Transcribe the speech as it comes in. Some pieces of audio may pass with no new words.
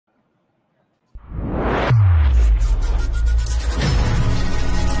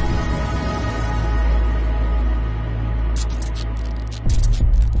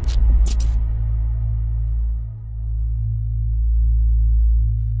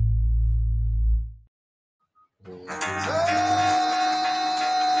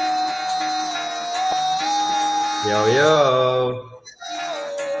Yo, yo.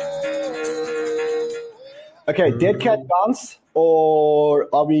 Okay, dead cat bounce, or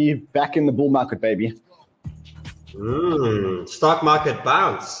are we back in the bull market, baby? Stock market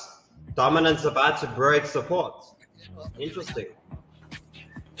bounce. Dominance about to break support. Interesting.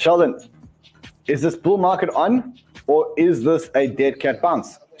 Sheldon, is this bull market on, or is this a dead cat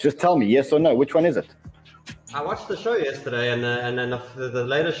bounce? Just tell me, yes or no. Which one is it? I watched the show yesterday, and then the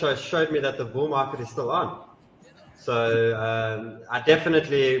later show showed me that the bull market is still on. So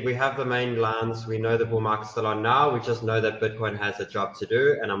we have the main lines. We know the bull market's still on now. We just know that Bitcoin has a job to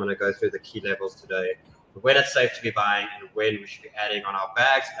do, and I'm going to go through the key levels today, when it's safe to be buying and when we should be adding on our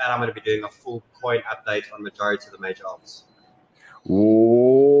bags, and I'm going to be doing a full coin update on majority of the major alts.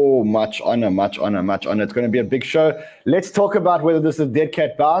 Oh, much honor. It's going to be a big show. Let's talk about whether this is a dead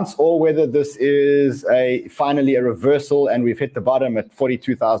cat bounce or whether this is finally a reversal and we've hit the bottom at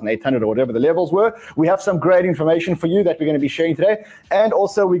 42,800 or whatever the levels were. We have some great information for you that we're going to be sharing today. And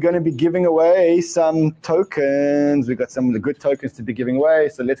also we're going to be giving away some tokens. We've got some of the good tokens to be giving away.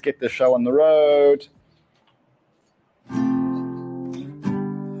 So let's get the show on the road.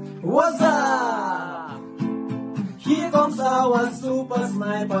 What's up? Here comes our super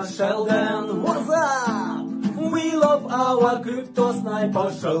sniper Sheldon. What's up? We love our crypto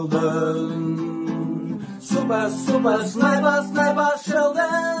sniper Sheldon. Super sniper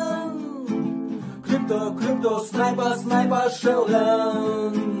Sheldon. Crypto sniper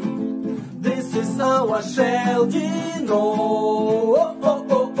Sheldon. This is our Sheldino.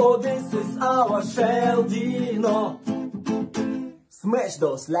 Oh, this is our Sheldino. Smash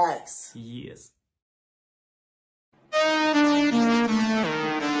those likes. Yes.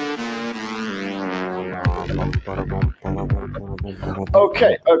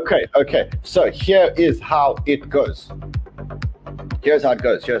 Okay. So here is how it goes. Here's how it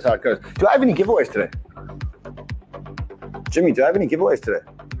goes. Do I have any giveaways today? Jimmy, do I have any giveaways today?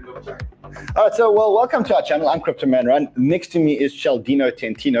 All right, so welcome to our channel. I'm Crypto Man Run. Next to me is Sheldino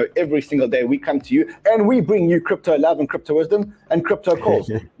Tentino. Every single day we come to you and we bring you crypto love and crypto wisdom and crypto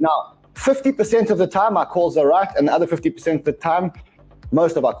calls. Now, 50% of the time our calls are right, and the other 50% of the time,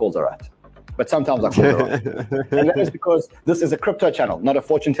 most of our calls are right. But sometimes our calls are wrong. And that is because this is a crypto channel, not a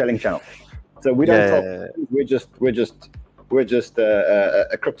fortune-telling channel. So we don't tell. We're just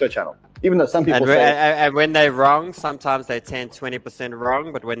a crypto channel. Even though some people say, and when they're wrong, sometimes they're 10-20%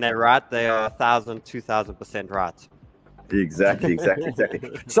 wrong, but when they're right, they are 1,000-2,000% right. Exactly.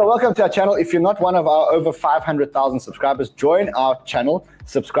 So welcome to our channel. If you're not one of our over 500,000 subscribers, join our channel,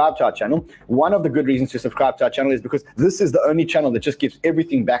 subscribe to our channel. One of the good reasons to subscribe to our channel is because this is the only channel that just gives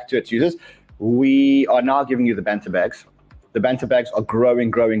everything back to its users. We are now giving you the banter bags. The banter bags are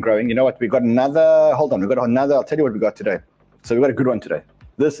growing. You know what? We've got another, I'll tell you what we got today. So we've got a good one today.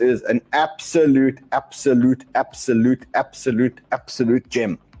 This is an absolute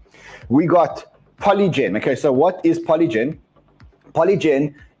gem. We got Polygen. Okay, so what is Polygen?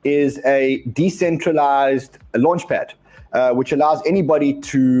 Polygen is a decentralized launchpad, which allows anybody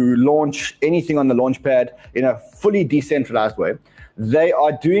to launch anything on the launchpad in a fully decentralized way. They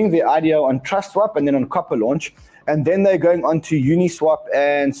are doing the IDO on TrustSwap and then on Copper Launch, and then they're going on to Uniswap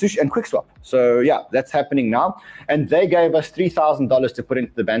and QuickSwap. So yeah, that's happening now. And they gave us $3,000 to put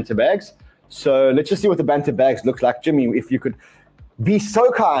into the banter bags. So let's just see what the banter bags looks like. Jimmy, if you could be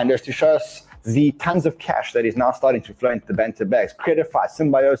so kind as to show us the tons of cash that is now starting to flow into the banter bags. Credify,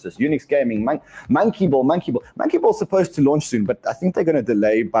 Symbiosis, Unix Gaming, Monkey Ball. Monkey Ball's supposed to launch soon, but I think they're going to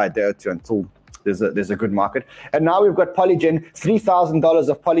delay by a day or two until there's a good market. And now we've got Polygen, $3,000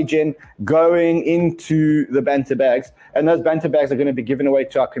 of Polygen going into the banter bags. And those banter bags are going to be given away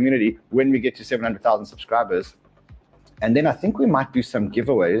to our community when we get to 700,000 subscribers. And then I think we might do some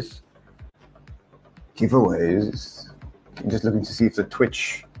giveaways. I'm just looking to see if the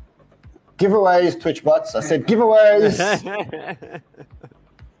Twitch bots. I said giveaways.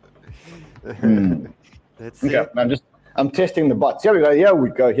 Let's see. Okay, I'm testing the bots. Here we go.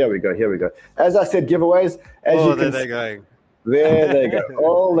 As I said, giveaways. There they're going. There they go.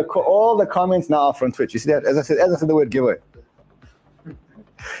 all the comments now are from Twitch. You see that? As I said the word giveaway.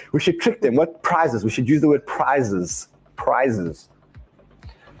 We should trick them. What prizes? We should use the word prizes. Prizes.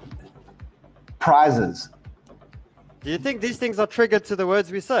 Do you think these things are triggered to the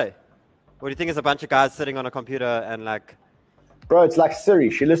words we say? Or do you think it's a bunch of guys sitting on a computer and like... Bro, it's like Siri.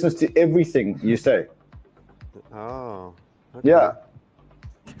 She listens to everything you say. Oh. Okay. Yeah.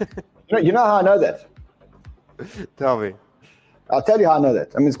 You know how I know that? Tell me. I'll tell you how I know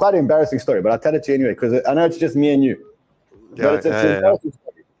that. I mean, it's quite an embarrassing story, but I'll tell it to you anyway, because I know it's just me and you. Yeah, it's an embarrassing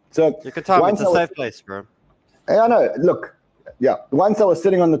story. So you can tell me it's a safe place, bro. I know. Look, yeah. Once I was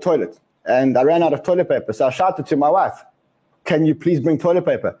sitting on the toilet, and I ran out of toilet paper. So I shouted to my wife, "Can you please bring toilet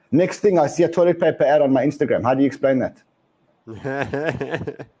paper?" Next thing, I see a toilet paper ad on my Instagram. How do you explain that?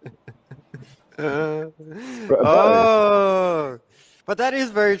 Oh, but that is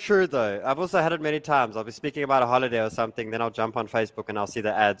very true, though. I've also had it many times. I'll be speaking about a holiday or something, then I'll jump on Facebook and I'll see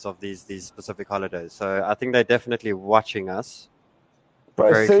the ads of these specific holidays. So I think they're definitely watching us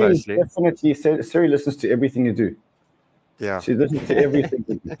very closely. Definitely, Siri listens to everything you do. Yeah. She listens to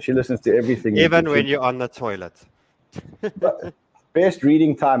everything. She listens to everything. Even when you're on the toilet. Best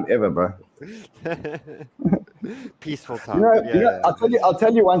reading time ever, bro. Peaceful time. I'll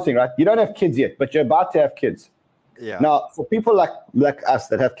tell you one thing, right? You don't have kids yet, but you're about to have kids. Yeah. Now, for people like us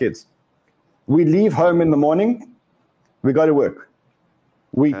that have kids, we leave home in the morning, we go to work.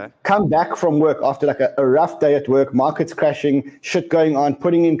 We come back from work after like a rough day at work, markets crashing, shit going on,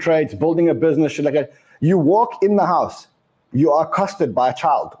 putting in trades, building a business, shit like that. You walk in the house, you are accosted by a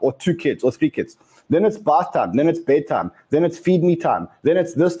child or 2 kids or 3 kids. Then it's bath time, then it's bedtime, then it's feed me time, then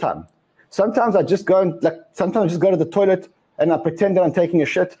it's this time. Sometimes I just go to the toilet and I pretend that I'm taking a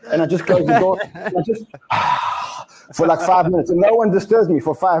shit and I just close the door and I just for like 5 minutes and no one disturbs me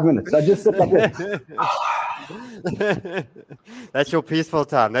for 5 minutes. I just sit like this. That's your peaceful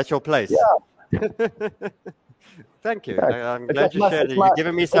time. That's your place. Yeah. Thank you. Yeah. I'm glad you shared it. You're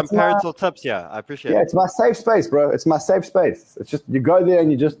giving me some parental tips here. I appreciate it. Yeah, it's my safe space, bro. It's my safe space. It's just, you go there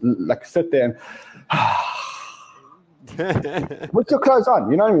and you just like sit there and with your clothes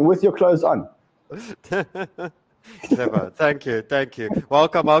on. You know what I mean? With your clothes on. Clever. Thank you.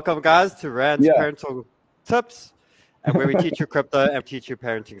 Welcome, guys, to Rand's Parental Tips, and where we teach you crypto and teach you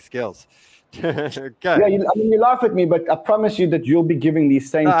parenting skills. Go. Yeah, you laugh at me, but I promise you that you'll be giving these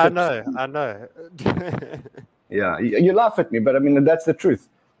same tips. I know. Yeah, you laugh at me, but I mean, that's the truth.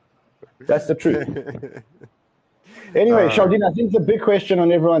 That's the truth. Anyway, Sheldon, I think the big question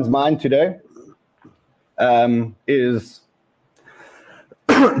on everyone's mind today is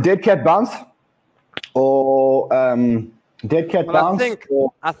dead cat bounce or dead cat bounce?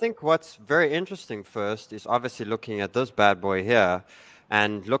 I think what's very interesting first is obviously looking at this bad boy here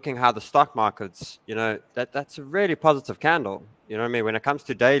and looking how the stock markets, that's a really positive candle. You know what I mean? When it comes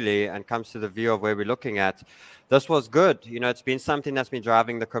to daily and comes to the view of where we're looking at, this was good. It's been something that's been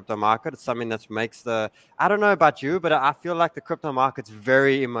driving the crypto market. It's something that makes I don't know about you, but I feel like the crypto market's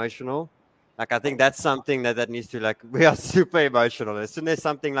very emotional. Like, I think that's something that needs to, we are super emotional. As soon as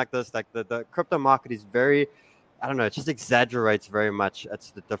something like this, like the crypto market is very, I don't know, it just exaggerates very much at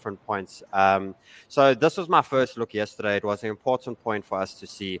the different points. So this was my first look yesterday. It was an important point for us to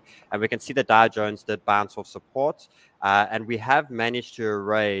see. And we can see the Dow Jones did bounce off support. And we have managed to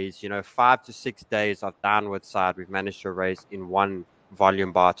erase, 5 to 6 days of downward side. We've managed to erase in one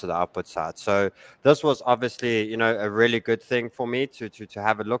volume bar to the upward side. So this was obviously, a really good thing for me to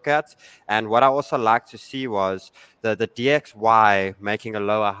have a look at. And what I also like to see was the DXY making a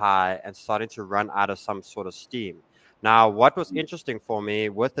lower high and starting to run out of some sort of steam. Now, what was interesting for me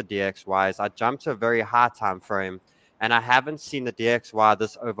with the DXY is I jumped to a very high time frame, and I haven't seen the DXY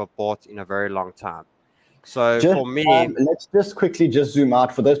this overbought in a very long time. So for me, let's just quickly zoom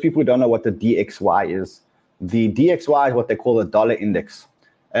out. For those people who don't know what the DXY is, the DXY is what they call the dollar index,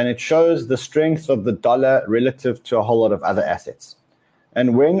 and it shows the strength of the dollar relative to a whole lot of other assets.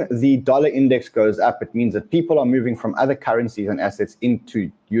 And when the dollar index goes up, it means that people are moving from other currencies and assets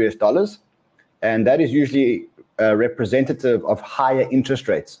into US dollars, and that is usually representative of higher interest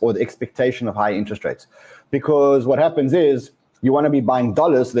rates or the expectation of higher interest rates. Because what happens is you want to be buying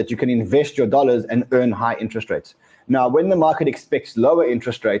dollars so that you can invest your dollars and earn high interest rates. Now, when the market expects lower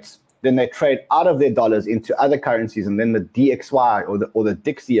interest rates, then they trade out of their dollars into other currencies, and then the DXY or the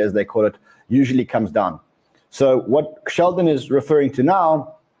Dixie, as they call it, usually comes down. So what Sheldon is referring to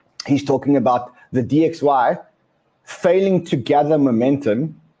now, he's talking about the DXY failing to gather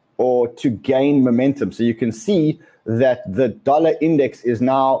momentum or to gain momentum. So you can see that the dollar index is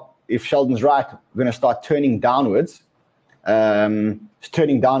now, if Sheldon's right, going to start turning downwards. It's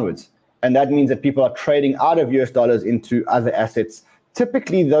turning downwards. And that means that people are trading out of US dollars into other assets.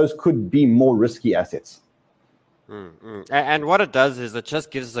 Typically, those could be more risky assets. And what it does is it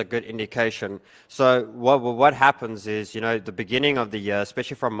just gives us a good indication. So what happens is, the beginning of the year,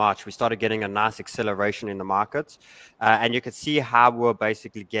 especially from March, we started getting a nice acceleration in the markets. And you could see how we're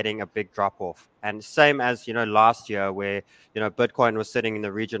basically getting a big drop off. And same as, last year where, Bitcoin was sitting in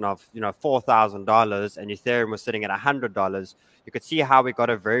the region of, $4,000 and Ethereum was sitting at $100. You could see how we got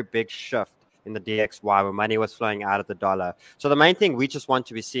a very big shift in the DXY where money was flowing out of the dollar. So the main thing we just want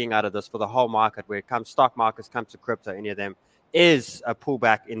to be seeing out of this for the whole market, where it comes stock markets, comes to crypto, any of them, is a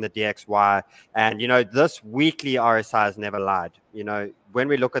pullback in the DXY. And, this weekly RSI has never lied. when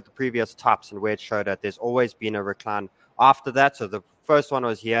we look at the previous tops and where it showed that there's always been a recline after that. So the first one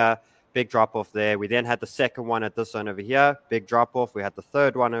was here, big drop off there. We then had the second one at this zone over here, big drop off. We had the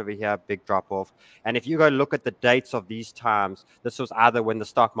third one over here, big drop off. And if you go look at the dates of these times, this was either when the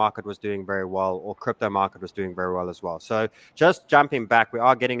stock market was doing very well or crypto market was doing very well as well. So just jumping back, we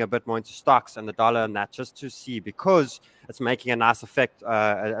are getting a bit more into stocks and the dollar and that, just to see, because it's making a nice effect.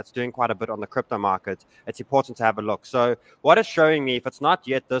 It's doing quite a bit on the crypto market. It's important to have a look. So what it's showing me, if it's not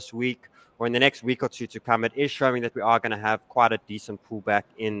yet this week or in the next week or two to come, it is showing that we are going to have quite a decent pullback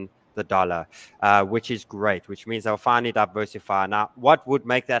in the dollar, which is great, which means they'll finally diversify. Now, what would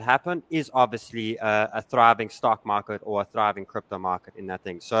make that happen is obviously a thriving stock market or a thriving crypto market in that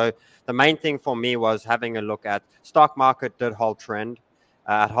thing. So the main thing for me was having a look at stock market did hold trend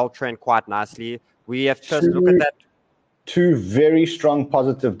quite nicely. We have just looked at that. 2 very strong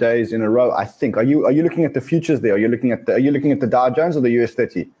positive days in a row, I think. Are you looking at the futures there? Are you looking at the Dow Jones or the US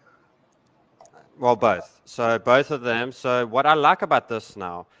 30? Well, both. So both of them. So what I like about this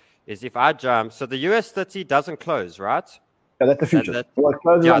now is if I jump, so the US 30 doesn't close, right? Yeah, that's the futures. Well, it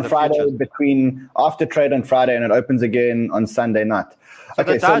closes on Friday after trade on Friday, and it opens again on Sunday night. So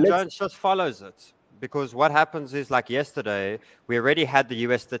the Dow Jones just follows it, because what happens is, like yesterday, we already had the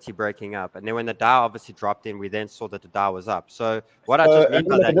US 30 breaking up, and then when the Dow obviously dropped in, we then saw that the Dow was up. So what I just mean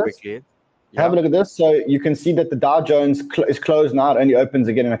by that quickly. Have a look at this. So you can see that the Dow Jones is closed now. It only opens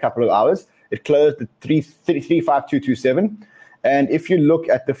again in a couple of hours. It closed at 35227. And if you look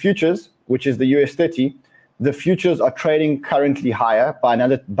at the futures, which is the US 30, the futures are trading currently higher by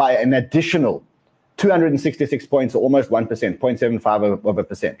an additional 266 points, or almost 1%, 0.75 of a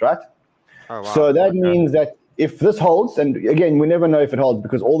percent, right? Oh, wow. So that means that if this holds, and again, we never know if it holds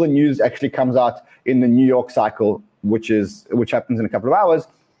because all the news actually comes out in the New York cycle, which happens in a couple of hours.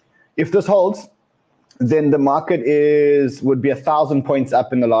 If this holds, then the market would be 1,000 points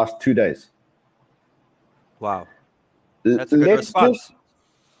up in the last 2 days. Wow. That's a good response.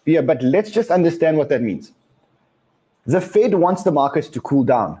 But let's just understand what that means. The Fed wants the markets to cool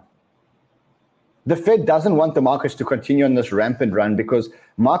down. The Fed doesn't want the markets to continue on this rampant run, because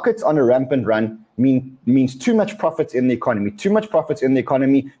markets on a rampant run means too much profits in the economy. Too much profits in the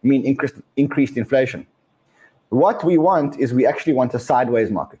economy mean increased inflation. What we want is we actually want a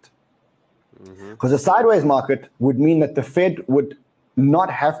sideways market. Because a sideways market would mean that the Fed would not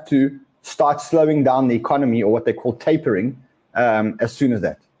have to start slowing down the economy, or what they call tapering, as soon as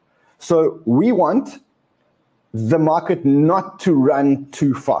that. So we want the market not to run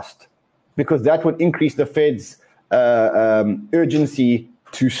too fast, because that would increase the Fed's urgency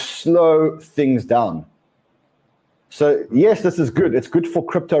to slow things down. So yes, this is good. It's good for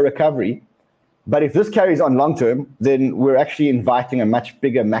crypto recovery. But if this carries on long term, then we're actually inviting a much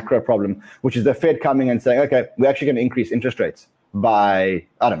bigger macro problem, which is the Fed coming and saying, okay, we're actually going to increase interest rates by,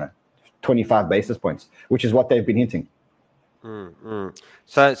 25 basis points, which is what they've been hinting.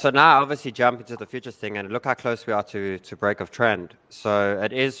 So now obviously jump into the futures thing, and look how close we are to break of trend. So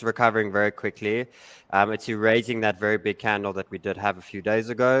it is recovering very quickly. It's erasing that very big candle that we did have a few days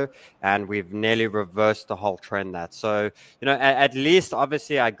ago, and we've nearly reversed the whole trend. So at least,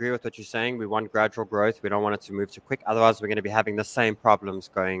 obviously, I agree with what you're saying. We want gradual growth. We don't want it to move too quick. Otherwise, we're going to be having the same problems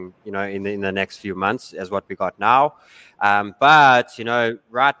going, in the next few months as what we got now. But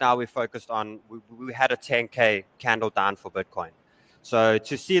right now we focused on, we had a 10K candle down for Bitcoin. So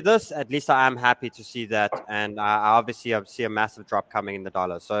to see this, at least I am happy to see that. And I obviously see a massive drop coming in the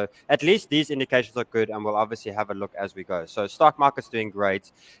dollar. So at least these indications are good, and we'll obviously have a look as we go. So stock market's doing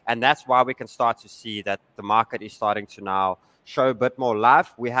great. And that's why we can start to see that the market is starting to now show a bit more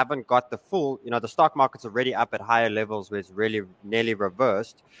life. We haven't got the full, the stock market's already up at higher levels where it's really nearly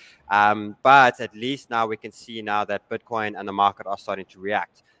reversed. But at least now we can see now that Bitcoin and the market are starting to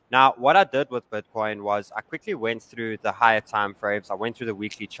react. Now, what I did with Bitcoin was I quickly went through the higher time frames. I went through the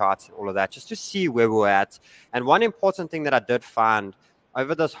weekly charts and all of that just to see where we were at. And one important thing that I did find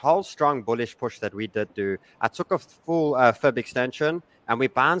over this whole strong bullish push that we did do, I took a full fib extension, and we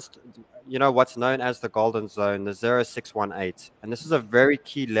bounced, what's known as the golden zone, the 0618. And this is a very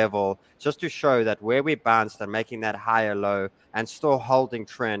key level just to show that where we bounced and making that higher low and still holding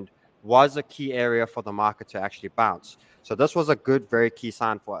trend was a key area for the market to actually bounce. So this was a good, very key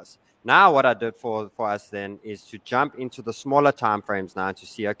sign for us. Now what I did for us then is to jump into the smaller time frames now to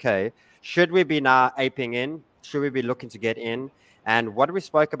see, okay, should we be now aping in? Should we be looking to get in? And what we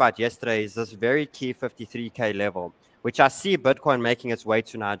spoke about yesterday is this very key 53K level, which I see Bitcoin making its way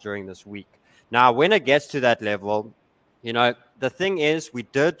to now during this week. Now, when it gets to that level, the thing is we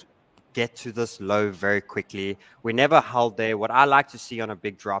did get to this low very quickly. We never held there. What I like to see on a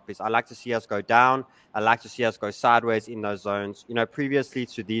big drop is I like to see us go down. I like to see us go sideways in those zones, previously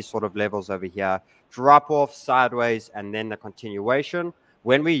to these sort of levels over here, drop off sideways, and then the continuation.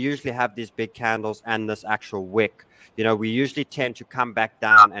 When we usually have these big candles and this actual wick, we usually tend to come back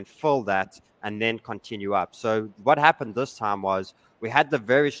down and fill that and then continue up. So what happened this time was we had the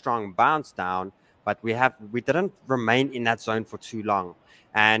very strong bounce down, but we didn't remain in that zone for too long.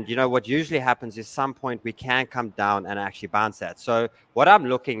 And what usually happens is some point we can come down and actually bounce that. So what I'm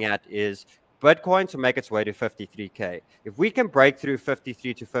looking at is Bitcoin to make its way to 53K. If we can break through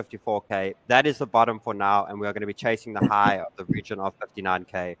 53 to 54K, that is the bottom for now, and we're going to be chasing the high of the region of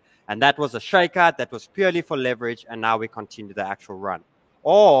 59K. And that was a shakeout that was purely for leverage, and now we continue the actual run.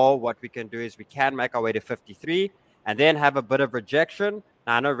 Or what we can do is we can make our way to 53 and then have a bit of rejection.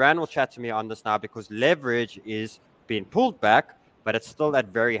 Now, I know Rand will chat to me on this now because leverage is being pulled back, but it's still at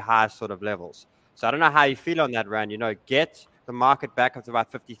very high sort of levels. So I don't know how you feel on that, Rand. Get the market back up to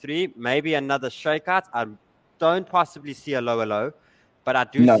about 53, maybe another shakeout. I don't possibly see a lower low, but I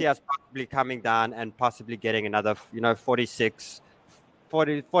do see us possibly coming down and possibly getting another, 46,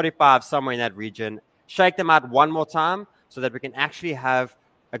 40, 45, somewhere in that region. Shake them out one more time so that we can actually have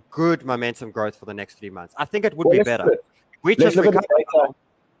a good momentum growth for the next 3 months. I think it would be better. Let's look at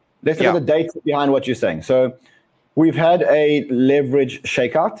the data behind what you're saying. So we've had a leverage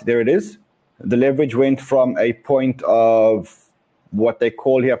shakeout. There it is. The leverage went from a point of what they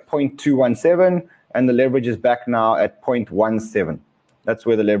call here 0.217, and the leverage is back now at 0.17. That's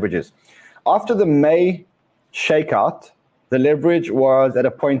where the leverage is. After the May shakeout, the leverage was at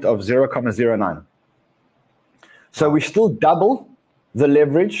a point of 0.09. So we still double the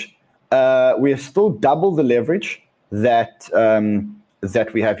leverage. We are still double the leverage that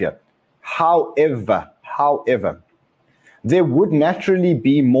we have here. However, there would naturally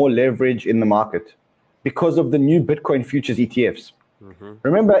be more leverage in the market because of the new Bitcoin futures ETFs. Mm-hmm.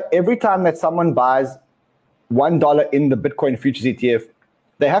 Remember, every time that someone buys $1 in the Bitcoin futures ETF,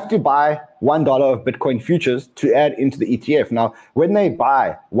 they have to buy $1 of Bitcoin futures to add into the ETF. Now, when they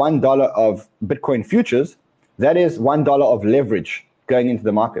buy $1 of Bitcoin futures, that is $1 of leverage going into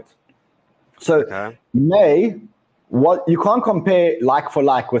the market. So May, you can't compare like for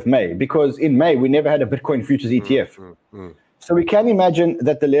like with May, because in May, we never had a Bitcoin futures ETF. So we can imagine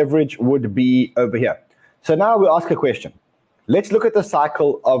that the leverage would be over here. So now we ask a question. Let's look at the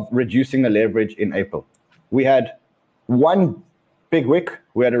cycle of reducing the leverage in April. We had one big wick,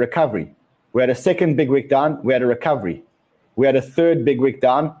 we had a recovery. We had a second big wick down, we had a recovery. We had a third big wick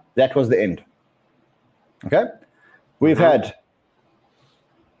down, that was the end. Okay? We've had,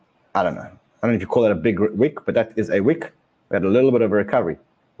 I don't know if you call it a big wick, but that is a wick. We had a little bit of a recovery.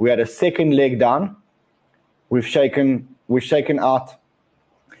 We had a second leg down. We've shaken out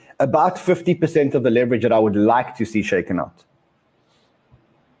about 50% of the leverage that I would like to see shaken out.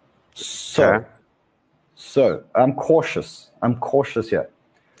 So I'm cautious. here.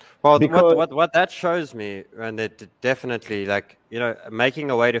 Well, what that shows me, and it definitely, making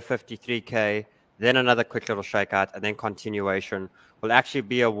a way to 53K, then another quick little shakeout, and then continuation will actually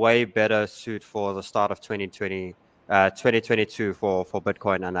be a way better suit for the start of 2022 for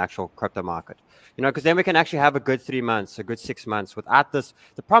Bitcoin and the actual crypto market. Because then we can actually have a good 3 months, a good 6 months without this.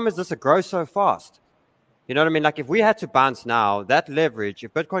 The problem is this, it grows so fast. You know what I mean? Like if we had to bounce now, that leverage,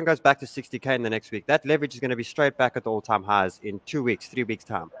 if Bitcoin goes back to 60K in the next week, that leverage is going to be straight back at the all-time highs in 2 weeks, 3 weeks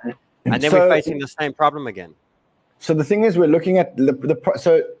time. And then we're facing the same problem again. So the thing is, we're looking at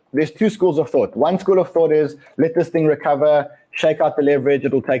so there's two schools of thought. One school of thought is let this thing recover, shake out the leverage,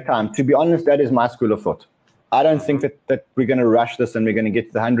 it'll take time. To be honest, that is my school of thought. I don't think that we're going to rush this and we're going to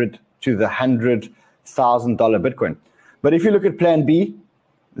get to the $100,000 Bitcoin. But if you look at plan B,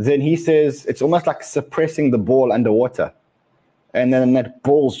 then he says it's almost like suppressing the ball underwater. And then that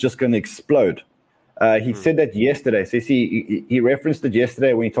ball's just going to explode. He said that yesterday. So you see, he referenced it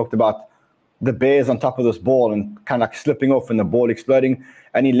yesterday when he talked about the bears on top of this ball and kind of like slipping off and the ball exploding.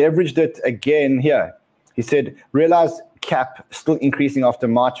 And he leveraged it again here. He said, realize cap still increasing after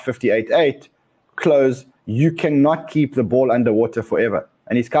March 58.8 close. You cannot keep the ball underwater forever.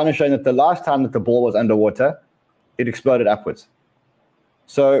 And he's kind of showing that the last time that the ball was underwater, it exploded upwards.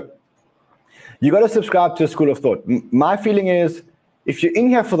 So you got to subscribe to a school of thought. My feeling is if you're in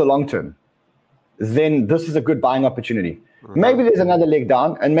here for the long term, then this is a good buying opportunity. Maybe there's another leg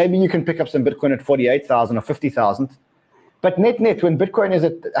down, and maybe you can pick up some Bitcoin at 48,000 or 50,000. But net, when Bitcoin is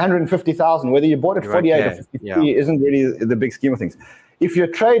at 150,000, whether you bought at 48 or 53 isn't really the big scheme of things. If you're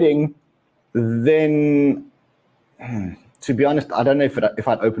trading, then to be honest, I don't know if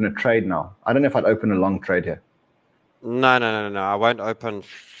I'd open a trade now. I don't know if I'd open a long trade here. No. I won't open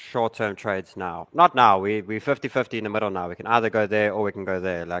short-term trades now. Not now. We're 50-50 in the middle now. We can either go there or we can go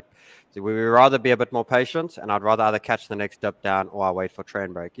there. Like, so we would rather be a bit more patient, and I'd rather either catch the next dip down or I wait for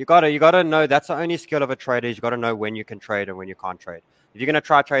trend break. You gotta know that's the only skill of a trader is you gotta know when you can trade and when you can't trade. If you're gonna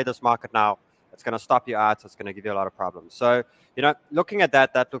try trade this market now, it's gonna stop you out. It's gonna give you a lot of problems. So looking at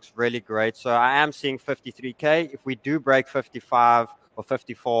that looks really great. So I am seeing 53K. If we do break 55 or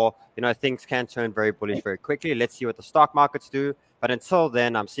 54, things can turn very bullish very quickly. Let's see what the stock markets do. But until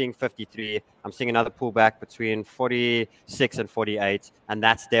then, I'm seeing 53. I'm seeing another pullback between 46 and 48. And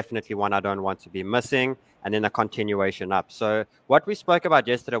that's definitely one I don't want to be missing. And then a continuation up. So what we spoke about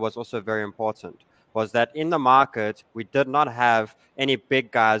yesterday was also very important, was that in the market, we did not have any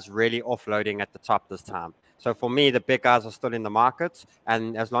big guys really offloading at the top this time. So for me, the big guys are still in the market.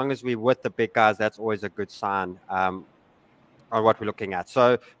 And as long as we're with the big guys, that's always a good sign on what we're looking at.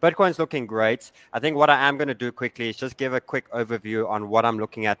 So Bitcoin's looking great. I think what I am going to do quickly is just give a quick overview on what I'm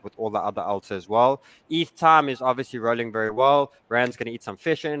looking at with all the other alts as well. ETH time is obviously rolling very well. Rand's going to eat some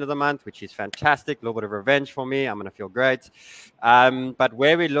fish at the end of the month, which is fantastic. A little bit of revenge for me. I'm going to feel great. But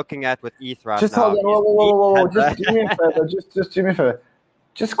where we're looking at with ETH right Just now. hold on. Whoa. Just do me a favor. Just do me a favor.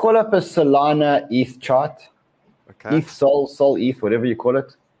 Just call up a Solana ETH chart. Okay. ETH, Sol, ETH, whatever you call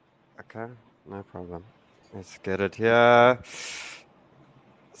it. Okay, no problem. Let's get it here.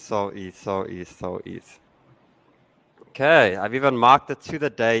 Sol ETH. Okay, I've even marked it to the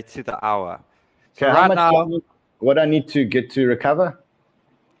day, to the hour. So Okay, right now, what I need to get to recover?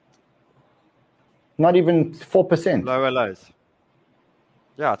 Not even 4%. lower lows.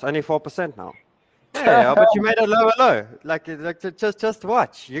 Yeah, it's only 4% now. Yeah, but you made a lower low. Like just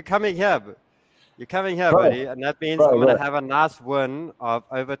watch. You're coming here. You're coming here, buddy, and that means I'm going to have a nice win of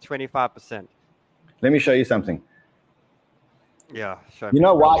over 25%. Let me show you something. Yeah, sure. You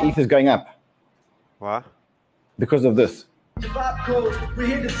know why ETH is going up? Why? Because of this. We're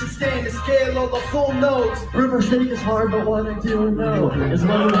here to sustain the scale of the full notes. River City is hard, but what I do know is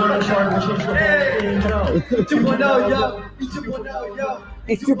when we want to chart, we change the whole thing. 2.0, yo. 2.0, yo.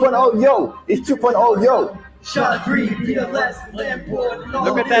 It's 2.0, yo. It's 2.0, yo. Shot 3, BLS, Lamport.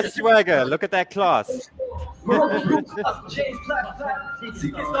 Look at that swagger. Look at that class. James Black.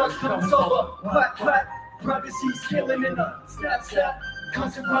 Seeking stars come sober. Black. Privacy scaling in a snap.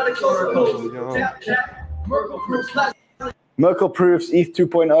 Constant product oracles. Tap. Merkle proofs. Merkle proofs, ETH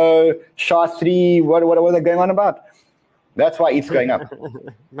 2.0, SHA-3, what are they going on about? That's why ETH's going up.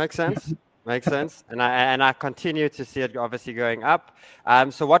 Makes sense. And I continue to see it obviously going up.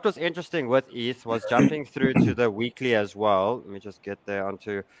 So what was interesting with ETH was jumping through to the weekly as well. Let me just get there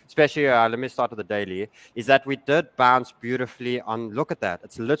onto, especially, let me start with the daily, is that we did bounce beautifully on, look at that.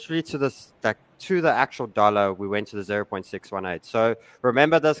 It's literally to this, like, to the actual dollar, we went to the 0.618. So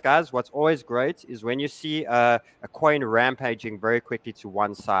remember this, guys. What's always great is when you see a coin rampaging very quickly to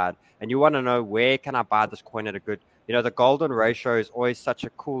one side, and you want to know where can I buy this coin at a good, the golden ratio is always such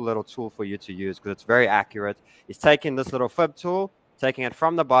a cool little tool for you to use because it's very accurate. It's taking this little fib tool, taking it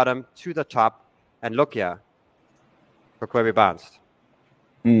from the bottom to the top, and look here. Look where we bounced.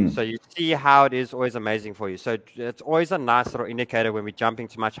 So you see how it is always amazing for you. So it's always a nice little indicator when we're jumping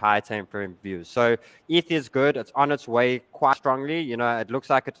to much higher time frame views. So ETH is good. It's on its way quite strongly. It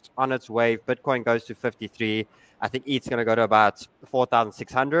looks like it's on its way. Bitcoin goes to 53. I think ETH's going to go to about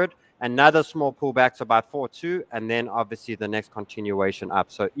 4,600. Another small pullback to about 4.2. And then obviously the next continuation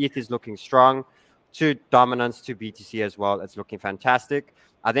up. So ETH is looking strong. To dominance, to BTC as well. It's looking fantastic.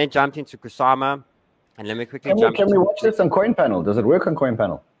 I then jumped into Kusama. And let me quickly jump. Can we watch this on CoinPanel? Does it work on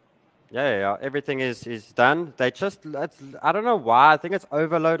CoinPanel? Yeah. Everything is done. They just, I don't know why. I think it's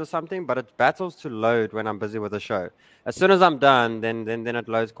overload or something, but it battles to load when I'm busy with the show. As soon as I'm done, then it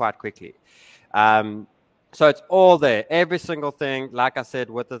loads quite quickly. So it's all there. Every single thing, like I said,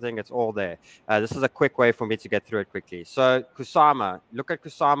 with the thing, it's all there. This is a quick way for me to get through it quickly. So Kusama, look at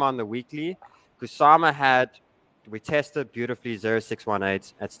Kusama on the weekly. Kusama we tested beautifully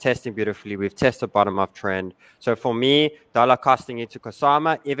 0.618. It's testing beautifully. We've tested bottom of trend. So for me, dollar costing into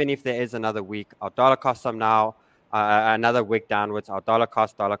Kusama, even if there is another week, I'll dollar cost them now. Another week downwards, I'll dollar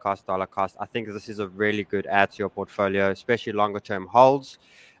cost. I think this is a really good add to your portfolio, especially longer term holds.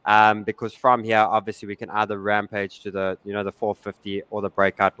 Because from here, obviously, we can either rampage to the 450 or the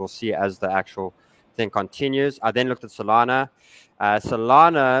breakout. We'll see as the actual thing continues. I then looked at Solana.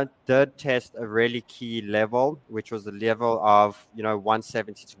 Solana did test a really key level, which was the level of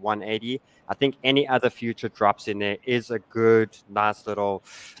 170 to 180. I think any other future drops in there is a good, nice little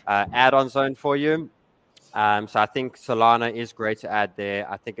add-on zone for you. So I think Solana is great to add there.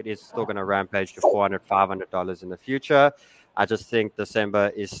 I think it is still going to rampage to $400, $500 in the future. I just think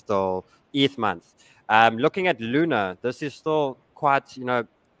December is still ETH month. Looking at Luna, this is still quite,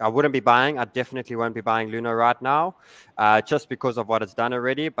 I wouldn't be buying. I definitely won't be buying Luna right now, just because of what it's done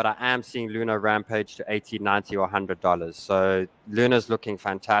already. But I am seeing Luna rampage to $80, $90, or $100. So Luna's looking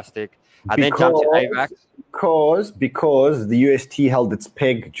fantastic. I then jumped to AVAX. Because the UST held its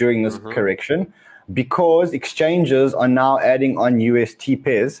peg during this correction, because exchanges are now adding on UST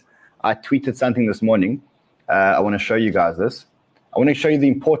pairs. I tweeted something this morning. I want to show you guys this. I want to show you the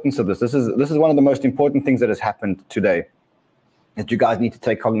importance of this. This is one of the most important things that has happened today that you guys need to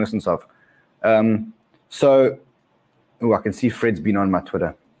take cognizance of. I can see Fred's been on my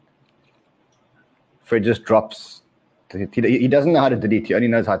Twitter. Fred just drops. He doesn't know how to delete. He only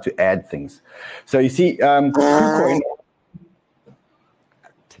knows how to add things. So you see, KuCoin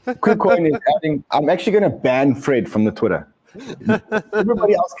is adding. I'm actually going to ban Fred from the Twitter.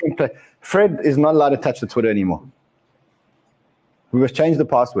 Everybody else can play. Fred is not allowed to touch the Twitter anymore. We must change the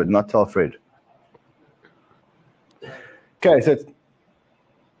password, not tell Fred. Okay,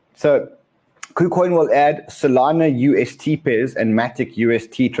 so KuCoin will add Solana UST pairs and Matic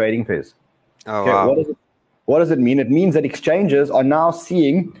UST trading pairs. Oh, wow. What does it mean? It means that exchanges are now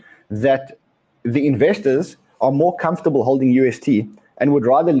seeing that the investors are more comfortable holding UST and would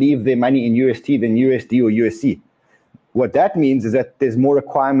rather leave their money in UST than USD or USC. What that means is that there's more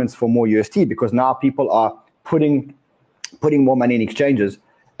requirements for more UST because now people are putting more money in exchanges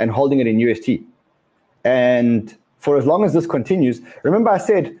and holding it in UST. And for as long as this continues, remember I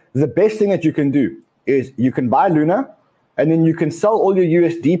said the best thing that you can do is you can buy Luna and then you can sell all your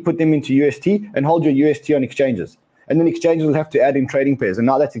USD, put them into UST and hold your UST on exchanges. And then exchanges will have to add in trading pairs. And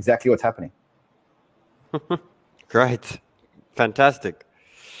now that's exactly what's happening. Great. Fantastic.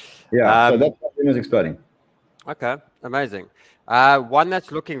 Yeah, so that's what Luna's exploding. Okay, amazing. One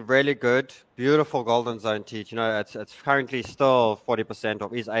that's looking really good, beautiful golden zone teach. It's currently still 40%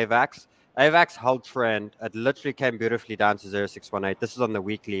 of is AVAX. AVAX held trend. It literally came beautifully down to 0.618. This is on the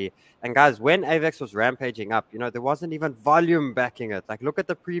weekly. And guys, when AVAX was rampaging up, there wasn't even volume backing it. Like, look at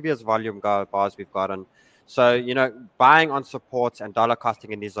the previous volume bars we've gotten. So, buying on supports and dollar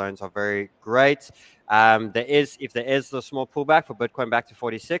costing in these zones are very great. If there is the small pullback for Bitcoin back to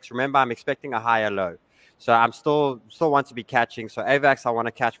 46, remember, I'm expecting a higher low. So I'm still want to be catching. So AVAX, I want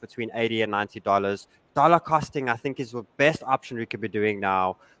to catch between $80 and $90. Dollar costing, I think, is the best option we could be doing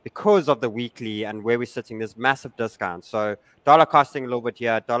now because of the weekly and where we're sitting. There's massive discounts. So dollar costing a little bit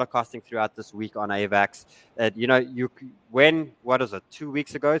here, dollar costing throughout this week on AVAX. 3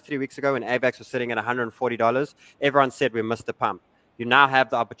 weeks ago, when AVAX was sitting at $140, everyone said we missed the pump. You now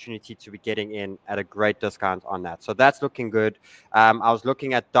have the opportunity to be getting in at a great discount on that. So that's looking good. I was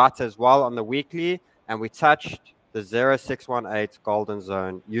looking at DOT as well on the weekly. And we touched the 0.618 golden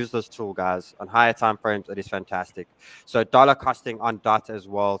zone. Use this tool, guys. On higher time frames, it is fantastic. So dollar costing on DOT as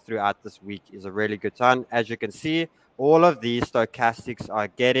well throughout this week is a really good time. As you can see, all of these stochastics are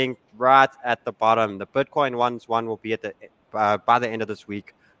getting right at the bottom. The Bitcoin one will be at by the end of this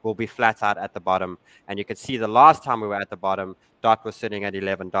week, will be flat out at the bottom. And you can see the last time we were at the bottom, DOT was sitting at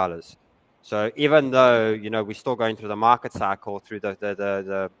 $11. So even though, we're still going through the market cycle, through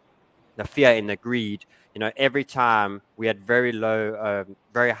the fear and the greed, every time we had very low,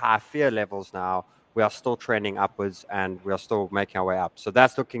 very high fear levels now, we are still trending upwards and we are still making our way up. So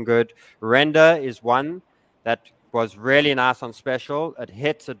that's looking good. Render is one that was really nice on special. It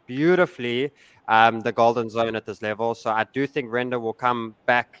hits it beautifully, the golden zone at this level. So I do think Render will come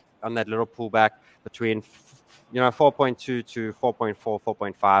back on that little pullback between 4.2 to 4.4,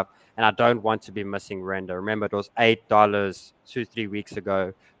 4.5. And I don't want to be missing Render. Remember, it was $8 2-3 weeks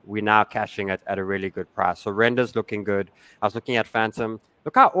ago. We're now cashing it at a really good price. So Render's looking good. I was looking at Phantom.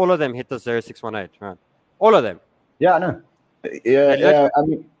 Look how all of them hit the 0.618. Right? All of them. Yeah, I know. Yeah. I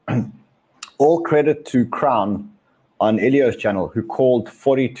mean, all credit to Crown on Elio's channel, who called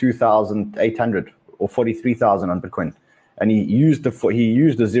 42,800 or 43,000 on Bitcoin, and he used the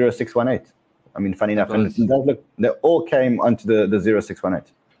 0.618. I mean, funny enough, and they all came onto the 0.618.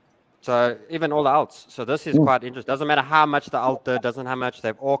 So even all the alts. So this is quite interesting. Doesn't matter how much the alt did, doesn't how much,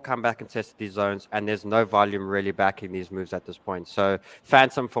 they've all come back and tested these zones, and there's no volume really backing these moves at this point. So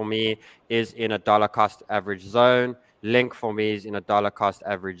Phantom for me is in a dollar cost average zone. Link for me is in a dollar cost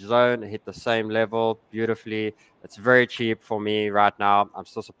average zone. It hit the same level beautifully. It's very cheap for me right now. I'm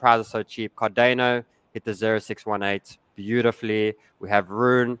still surprised it's so cheap. Cardano hit the 0.618 beautifully. We have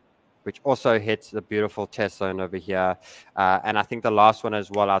Rune, which also hits the beautiful test zone over here. And I think the last one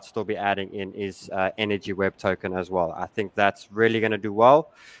as well I'd still be adding in is Energy Web Token as well. I think that's really going to do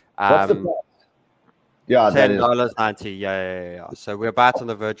well. What's the price? Yeah, $10.90. Yeah. So we're about on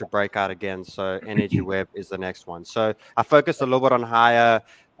the verge of breakout again. So Energy Web is the next one. So I focused a little bit on higher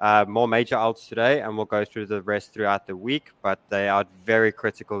more major alts today, and we'll go through the rest throughout the week. But they are at very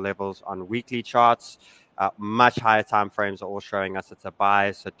critical levels on weekly charts. Much higher time frames are all showing us it's a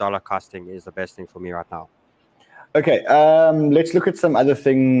buy. So dollar costing is the best thing for me right now. Okay, let's look at some other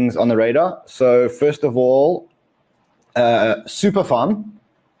things on the radar. So first of all, Superfarm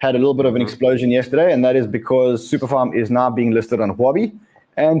had a little bit of an explosion yesterday, and that is because Superfarm is now being listed on Huobi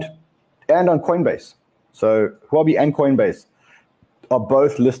and on Coinbase. So Huobi and Coinbase are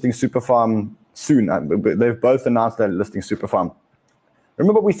both listing Superfarm soon. They've both announced they're listing Superfarm.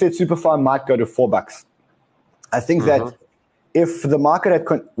 Remember we said Superfarm might go to $4. I think that if the market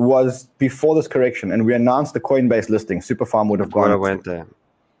was before this correction and we announced the Coinbase listing, Superfarm would have gone. Went there.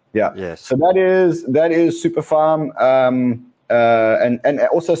 Yeah. Yes. So that is Superfarm, and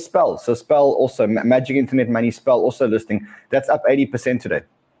also Spell. So Spell also Magic Internet Money Spell also listing. That's up 80% today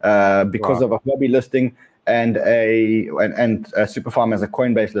because of a Huobi listing and a Superfarm as a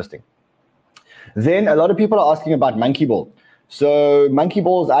Coinbase listing. Then a lot of people are asking about Monkey Ball. So Monkey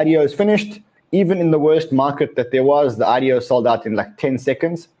Ball's IDO is finished. Even in the worst market that there was, the IDO sold out in like 10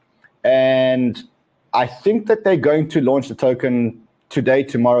 seconds. And I think that they're going to launch the token today,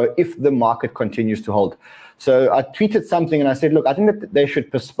 tomorrow, if the market continues to hold. So I tweeted something and I said, look, I think that they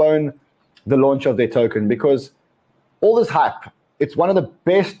should postpone the launch of their token because all this hype, it's one of the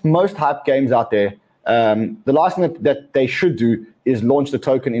best, most hyped games out there. The last thing that they should do is launch the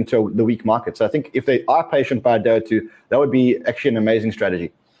token into the weak market. So I think if they are patient by a day or two, that would be actually an amazing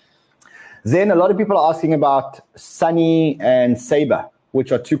strategy. Then a lot of people are asking about Sunny and Saber,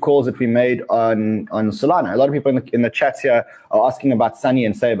 which are two calls that we made on Solana. A lot of people in the chats here are asking about Sunny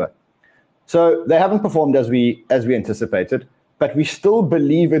and Saber. So they haven't performed as we anticipated, but we still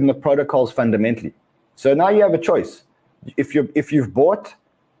believe in the protocols fundamentally. So now you have a choice. If you've bought,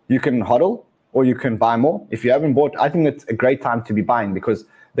 you can hodl or you can buy more. If you haven't bought, I think it's a great time to be buying because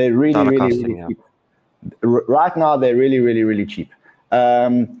they're really cheap. Right now, they're really cheap.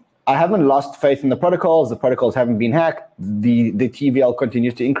 I haven't lost faith in the protocols. The protocols haven't been hacked. The TVL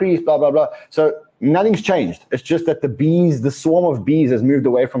continues to increase, blah, blah, blah. So nothing's changed. It's just that the swarm of bees has moved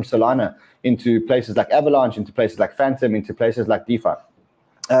away from Solana into places like Avalanche, into places like Phantom, into places like DeFi,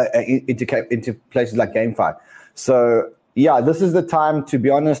 into places like GameFi. So yeah, this is the time, to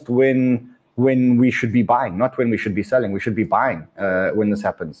be honest, when we should be buying, not when we should be selling. We should be buying when this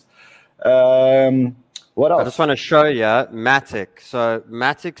happens. What else? I just want to show you Matic. So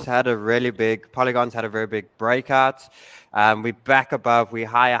Matic's had a really big, Polygon's had a very big breakout. We're back above, we're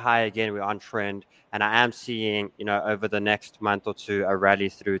higher again, we're on trend. And I am seeing, over the next month or two, a rally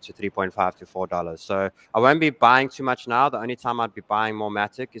through to $3.5 to $4. So I won't be buying too much now. The only time I'd be buying more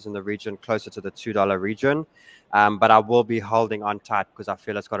Matic is in the region closer to the $2 region. But I will be holding on tight because I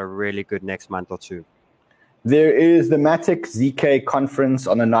feel it's got a really good next month or two. There is the Matic ZK conference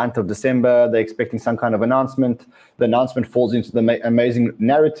on the 9th of December. They're expecting some kind of announcement. The announcement falls into the amazing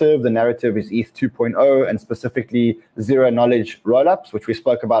narrative. The narrative is ETH 2.0 and specifically zero knowledge rollups, which we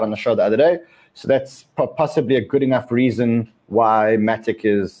spoke about on the show the other day. So that's possibly a good enough reason why Matic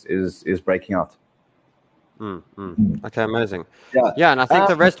is breaking out. Okay, amazing. Yeah, and I think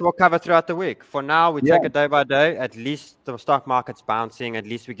the rest we'll cover throughout the week. For now, we take it day by day. At least the stock market's bouncing. At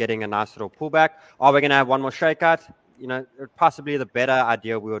least we're getting a nice little pullback. Are we going to have one more shakeout? Possibly the better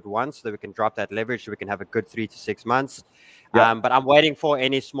idea we would want so that we can drop that leverage so we can have a good 3 to 6 months. But I'm waiting for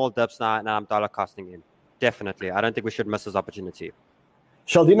any small dips now, and I'm dollar costing in. Definitely. I don't think we should miss this opportunity.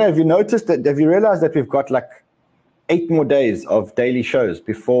 Sheldon, have you noticed that? Have you realized that we've got like 8 more days of daily shows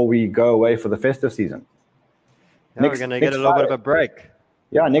before we go away for the festive season? Yeah, we're going to get a little bit of a break.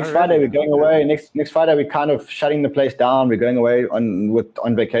 Yeah, next Friday we're going away. Next Friday we're kind of shutting the place down. We're going away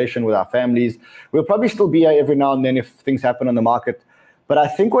on vacation with our families. We'll probably still be here every now and then if things happen on the market. But I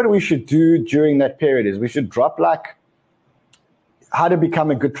think what we should do during that period is we should drop like how to become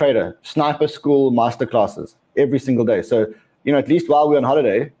a good trader, sniper school masterclasses every single day. So at least while we're on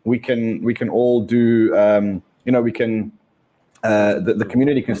holiday, we can all do. The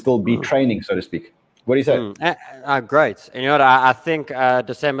community can still be training, so to speak. What do you say? Great. And what? I think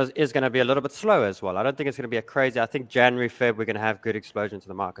December is going to be a little bit slow as well. I don't think it's going to be a crazy. I think January, Feb, we're going to have good explosion to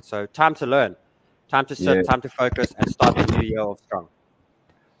the market. So time to learn, time to sit, time to focus, and start the new year off strong.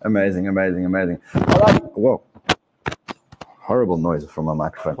 Amazing. All right. Whoa. Horrible noise from my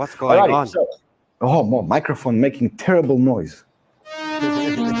microphone. What's going on? So, more microphone making terrible noise.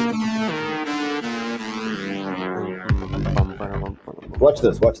 Watch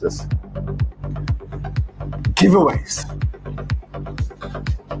this. Giveaways.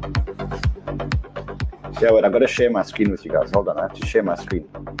 Yeah, wait, I've got to share my screen with you guys. Hold on, I have to share my screen.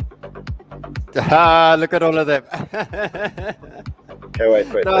 Look at all of them. wait.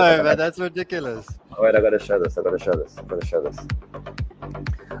 No, wait, man, that's ridiculous. Wait, I gotta show this.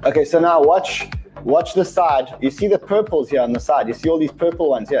 Okay, so now watch the side. You see the purples here on the side. You see all these purple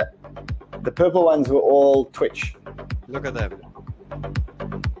ones here. The purple ones were all Twitch. Look at them.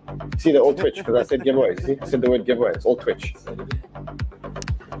 See, they're all Twitch because I said giveaways. See, I said the word giveaway. It's all Twitch.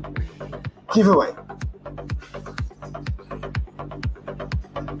 Giveaway.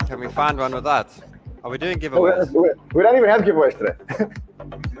 Can we find one with that? Are we doing No, giveaways? we don't even have giveaways today.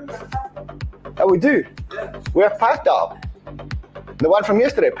 Oh, we do. We have Pathdown. The one from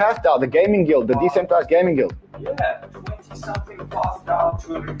yesterday, Pathdown, the gaming guild, the decentralized gaming guild. Yeah, 20-something passed out,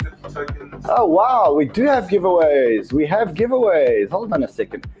 250 tokens. Oh, wow, we do have giveaways. We have giveaways. Hold on a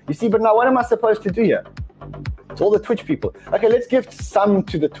second. You see, but now what am I supposed to do here? It's all the Twitch people. Okay, let's give some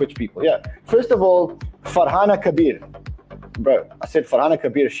to the Twitch people. Yeah. First of all, Farhana Kabir. Bro, I said Farhana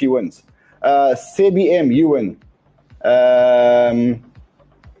Kabir, she wins. CBM, you win.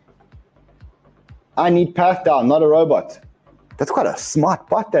 I need Pathdown, not a robot. That's quite a smart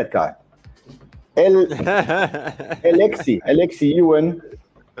bot, that guy. Alexi, you win.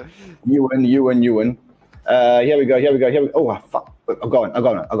 You win. Here we go. Oh, fuck. I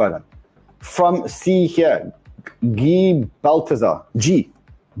got one. From C here, G. Baltazar,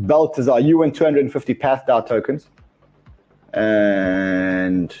 you win 250 Pathdown tokens.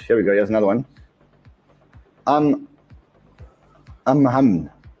 And here we go. Here's another one. I'm a human.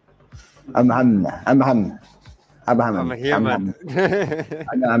 I'm a human.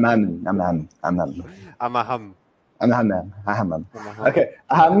 Okay.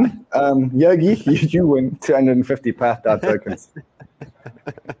 Yogi, you win 250 Pathdown tokens.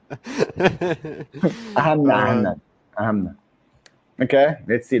 Okay.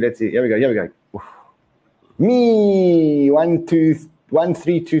 Let's see. Here we go. Me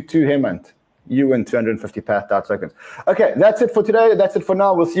 1322 Hemant. You win 250 Pathdown tokens. Okay, that's it for today. That's it for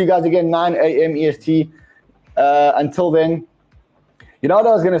now. We'll see you guys again 9 a.m. EST. Until then, you know what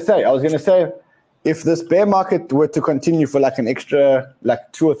I was going to say? I was going to say, if this bear market were to continue for like an extra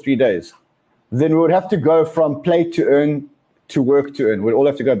 2 or 3 days, then we would have to go from play to earn to work to earn. We'd all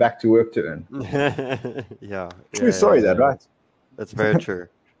have to go back to work to earn. True story, right? That's very true.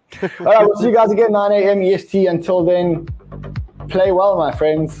 All right, we'll see you guys again 9 a.m. EST. Until then, play well, my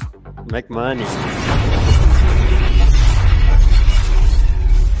friends. Make money.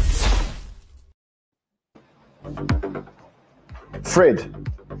 Fred,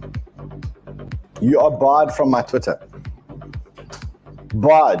 you are barred from my Twitter.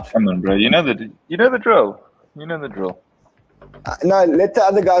 Barred. Come on, bro. You know the drill. No, let the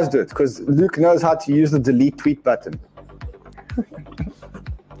other guys do it because Luke knows how to use the delete tweet button.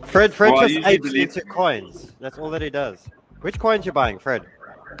 Fred just apes into coins. That's all that he does. Which coins you buying, Fred?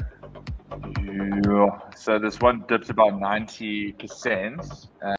 So this one dips about 90%.